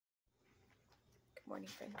morning,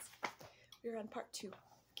 friends. We are on part 2.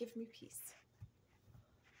 Give me peace.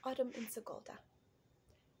 Autumn in Sigolda.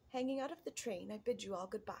 Hanging out of the train, I bid you all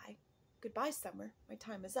goodbye. Goodbye, summer. My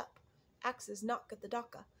time is up. Axes knock at the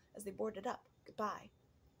dock as they board it up. Goodbye.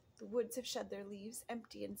 The woods have shed their leaves,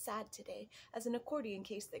 empty and sad today, as an accordion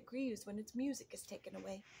case that grieves when its music is taken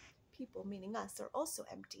away. People, meaning us, are also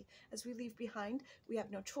empty. As we leave behind, we have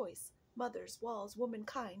no choice. Mothers, walls,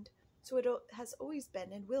 womankind. So it has always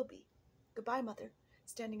been and will be. Goodbye, mother.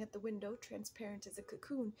 Standing at the window, transparent as a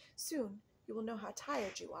cocoon, soon you will know how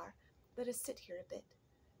tired you are. Let us sit here a bit.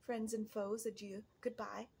 Friends and foes, adieu,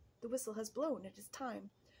 goodbye. The whistle has blown, it is time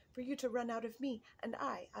for you to run out of me, and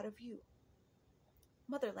I out of you.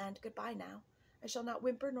 Motherland, goodbye now. I shall not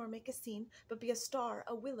whimper nor make a scene, but be a star,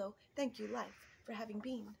 a willow. Thank you, life, for having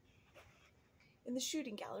been. In the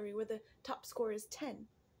shooting gallery where the top score is 10,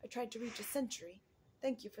 I tried to reach a century.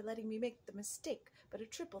 Thank you for letting me make the mistake, but a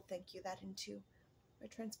triple thank you that in two. My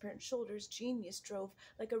transparent shoulders genius drove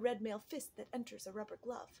like a red mail fist that enters a rubber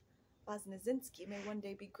glove. Voznesensky may one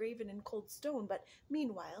day be graven in cold stone, but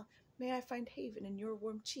meanwhile may I find haven in your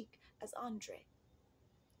warm cheek as Andrei.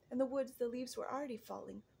 In the woods the leaves were already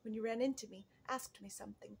falling when you ran into me, asked me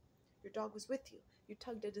something. Your dog was with you. You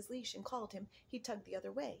tugged at his leash and called him. He tugged the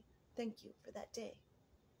other way. Thank you for that day.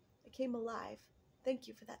 I came alive. Thank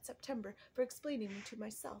you for that September, for explaining me to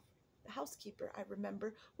myself. The housekeeper, I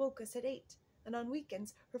remember, woke us at 8, and on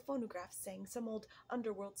weekends her phonograph sang some old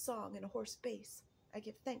underworld song in a hoarse bass. I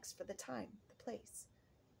give thanks for the time, the place.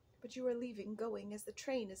 But you are leaving, going, as the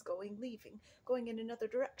train is going, leaving, going in another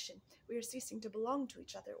direction. We are ceasing to belong to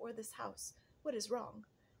each other or this house. What is wrong?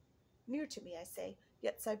 Near to me, I say,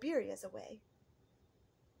 yet Siberia's away.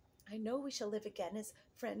 I know we shall live again as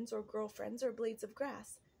friends or girlfriends or blades of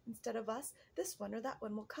grass. Instead of us, this one or that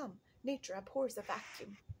one will come. Nature abhors a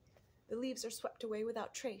vacuum. The leaves are swept away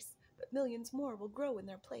without trace, but millions more will grow in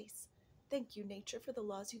their place. Thank you, nature, for the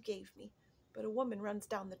laws you gave me. But a woman runs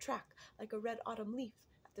down the track like a red autumn leaf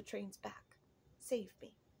at the train's back. Save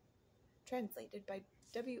me. Translated by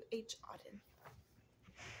W.H. Auden.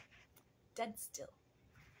 Dead still.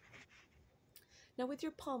 Now with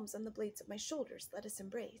your palms on the blades of my shoulders, let us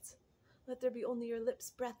embrace. Let there be only your lips'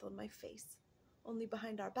 breath on my face. Only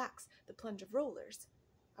behind our backs the plunge of rollers.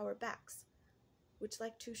 Our backs, which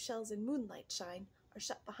like two shells in moonlight shine, are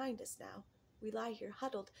shut behind us now. We lie here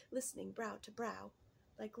huddled, listening brow to brow,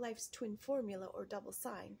 like life's twin formula or double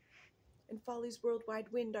sign. In folly's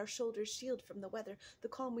worldwide wind our shoulders shield from the weather, the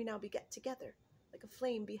calm we now beget together, like a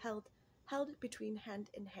flame held between hand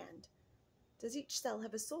and hand. Does each cell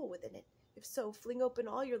have a soul within it? If so, fling open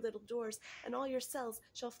all your little doors, and all your cells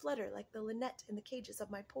shall flutter like the linnet in the cages of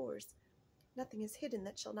my pores. Nothing is hidden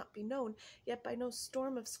that shall not be known, yet by no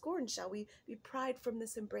storm of scorn shall we be pried from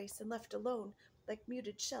this embrace and left alone, like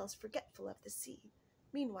muted shells forgetful of the sea.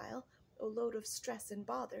 Meanwhile, O load of stress and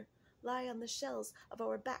bother, lie on the shells of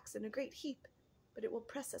our backs in a great heap, but it will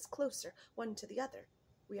press us closer, one to the other.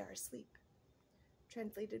 We are asleep.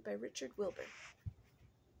 Translated by Richard Wilbur.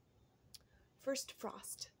 First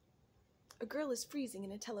frost. A girl is freezing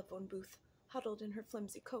in a telephone booth, huddled in her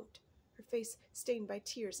flimsy coat, her face stained by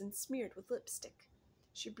tears and smeared with lipstick.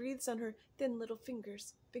 She breathes on her thin little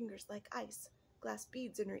fingers like ice, glass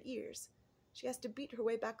beads in her ears. She has to beat her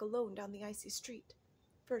way back alone down the icy street.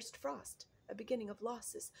 First frost, a beginning of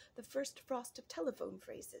losses, the first frost of telephone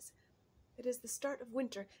phrases. It is the start of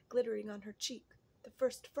winter glittering on her cheek, the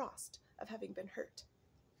first frost of having been hurt.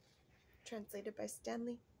 Translated by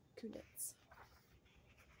Stanley Kunitz.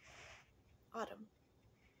 Autumn.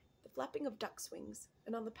 The flapping of duck's wings,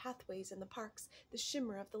 and on the pathways in the parks, the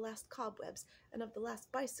shimmer of the last cobwebs and of the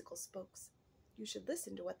last bicycle spokes. You should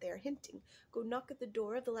listen to what they are hinting. Go knock at the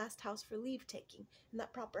door of the last house for leave-taking. In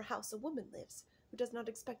that proper house a woman lives, who does not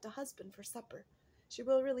expect a husband for supper. She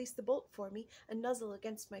will release the bolt for me and nuzzle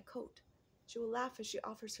against my coat. She will laugh as she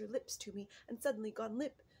offers her lips to me, and suddenly gone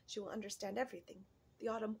limp, she will understand everything. The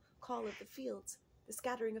autumn call of the fields, the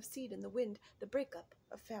scattering of seed in the wind, the breakup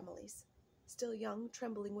of families. Still young,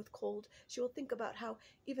 trembling with cold, she will think about how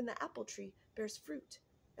even the apple tree bears fruit,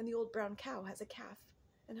 and the old brown cow has a calf,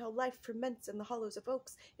 and how life ferments in the hollows of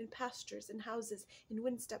oaks, in pastures, in houses, in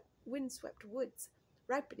windswept woods,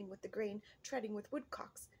 ripening with the grain, treading with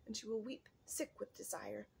woodcocks, and she will weep, sick with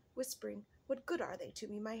desire, whispering, what good are they to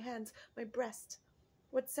me, my hands, my breast?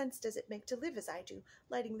 What sense does it make to live as I do,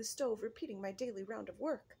 lighting the stove, repeating my daily round of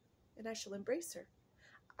work? And I shall embrace her,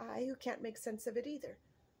 I who can't make sense of it either,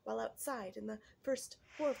 while outside in the first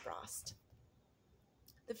hoarfrost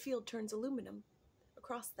the field turns aluminum.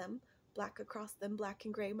 Across them, black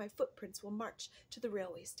and gray, my footprints will march to the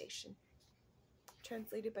railway station.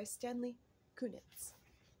 Translated by Stanley Kunitz.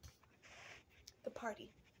 The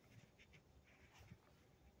party.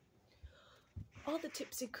 All the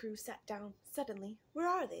tipsy crew sat down. Suddenly, where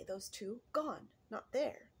are they, those two? Gone. Not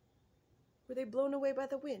there. Were they blown away by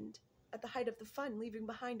the wind? At the height of the fun, leaving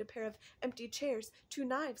behind a pair of empty chairs, 2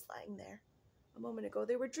 knives lying there. A moment ago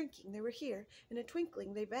they were drinking, they were here. In a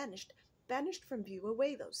twinkling they vanished from view,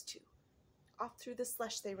 away those two. Off through the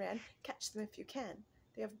slush they ran, catch them if you can.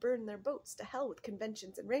 They have burned their boats, to hell with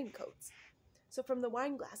conventions and raincoats. So from the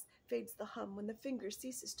wine-glass fades the hum, when the finger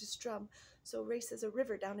ceases to strum, so races a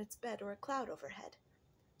river down its bed, or a cloud overhead.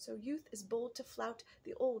 So youth is bold to flout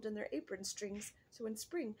the old in their apron strings, so in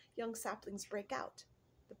spring young saplings break out.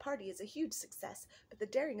 The party is a huge success, but the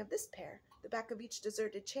daring of this pair, the back of each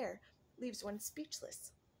deserted chair, leaves one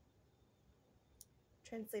speechless.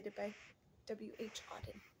 Translated by W.H.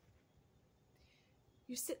 Auden.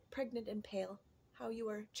 You sit pregnant and pale. How you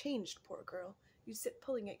are changed, poor girl. You sit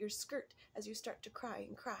pulling at your skirt as you start to cry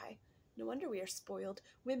and cry. No wonder we are spoiled.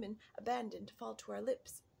 Women, abandoned, fall to our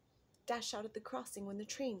lips. Dash out at the crossing when the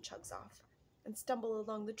train chugs off, and stumble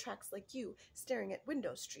along the tracks like you, staring at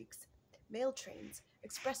window streaks. Mail trains,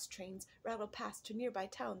 express trains rattle past to nearby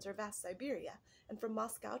towns or vast Siberia, and from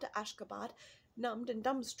Moscow to Ashgabat, numbed and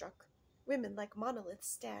dumbstruck. Women like monoliths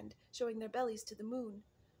stand, showing their bellies to the moon,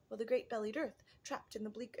 while the great-bellied earth, trapped in the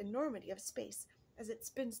bleak enormity of space, as it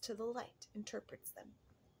spins to the light, interprets them.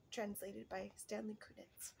 Translated by Stanley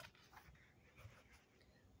Kunitz.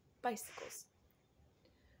 Bicycles.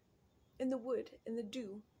 In the wood, in the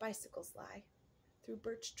dew, bicycles lie. Through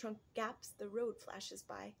birch trunk gaps the road flashes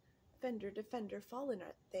by. Fender to fender fallen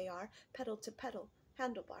they are, pedal to pedal,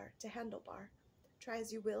 handlebar to handlebar. Try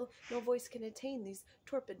as you will, no voice can attain these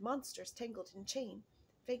torpid monsters tangled in chain.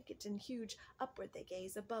 Vacant and huge, upward they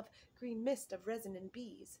gaze, above green mist of resin and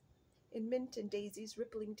bees. In mint and daisies,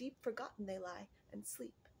 rippling deep, forgotten they lie, and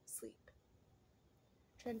sleep, sleep.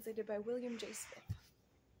 Translated by William J. Smith.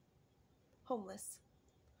 Homeless.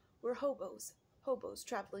 We're hobos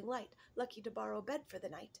traveling light, lucky to borrow bed for the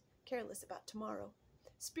night, careless about tomorrow.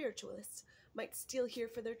 Spiritualists might steal here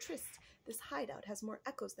for their trysts. This hideout has more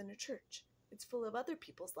echoes than a church. It's full of other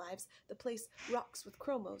people's lives. The place rocks with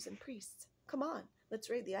chromos and priests. Come on, let's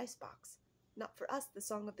raid the icebox. Not for us, the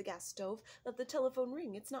song of the gas stove. Let the telephone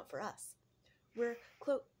ring, it's not for us. We're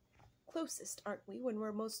closest, aren't we, when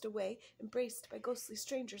we're most away, embraced by ghostly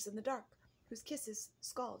strangers in the dark, whose kisses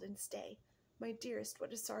scald and stay. My dearest,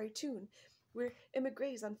 what a sorry tune. We're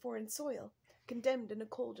emigres on foreign soil, condemned in a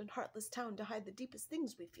cold and heartless town to hide the deepest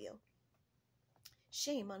things we feel.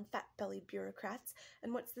 Shame on fat-bellied bureaucrats.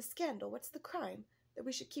 And what's the scandal? What's the crime? That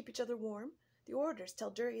we should keep each other warm? The orators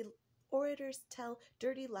tell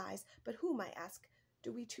dirty lies, but whom, I ask,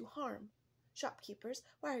 do we too harm? Shopkeepers,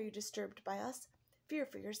 why are you disturbed by us? Fear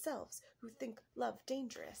for yourselves, who think love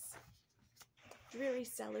dangerous. Dreary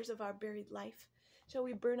sellers of our buried life, shall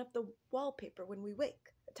we burn up the wallpaper when we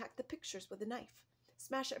wake, attack the pictures with a knife,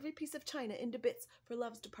 smash every piece of china into bits for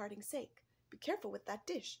love's departing sake? Be careful with that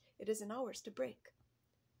dish, it isn't ours to break.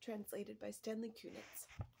 Translated by Stanley Kunitz.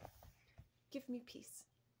 Give me peace.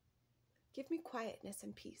 Give me quietness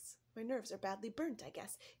and peace. My nerves are badly burnt, I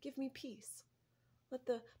guess. Give me peace. Let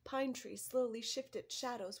the pine tree slowly shift its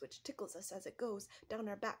shadows, which tickles us as it goes, down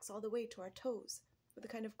our backs all the way to our toes. With a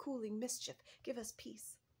kind of cooling mischief, give us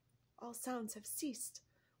peace. All sounds have ceased.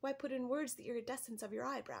 Why put in words the iridescence of your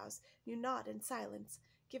eyebrows? You nod in silence.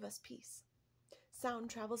 Give us peace. Sound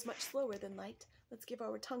travels much slower than light. Let's give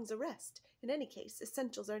our tongues a rest. In any case,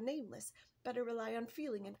 essentials are nameless. Better rely on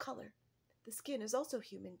feeling and color. The skin is also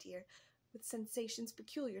human, dear, with sensations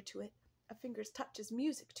peculiar to it. A finger's touch is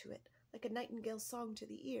music to it, like a nightingale's song to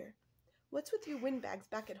the ear. What's with you windbags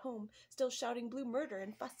back at home, still shouting blue murder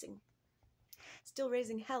and fussing? Still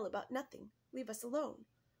raising hell about nothing. Leave us alone.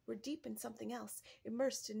 We're deep in something else,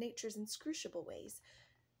 immersed in nature's inscrutable ways.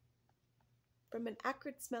 From an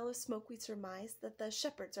acrid smell of smoke we surmise that the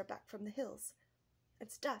shepherds are back from the hills.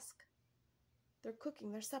 It's dusk. They're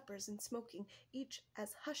cooking their suppers and smoking, each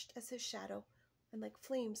as hushed as his shadow, and like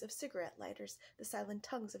flames of cigarette lighters, the silent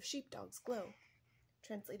tongues of sheepdogs glow.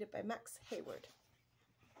 Translated by Max Hayward.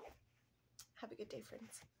 Have a good day,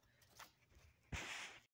 friends.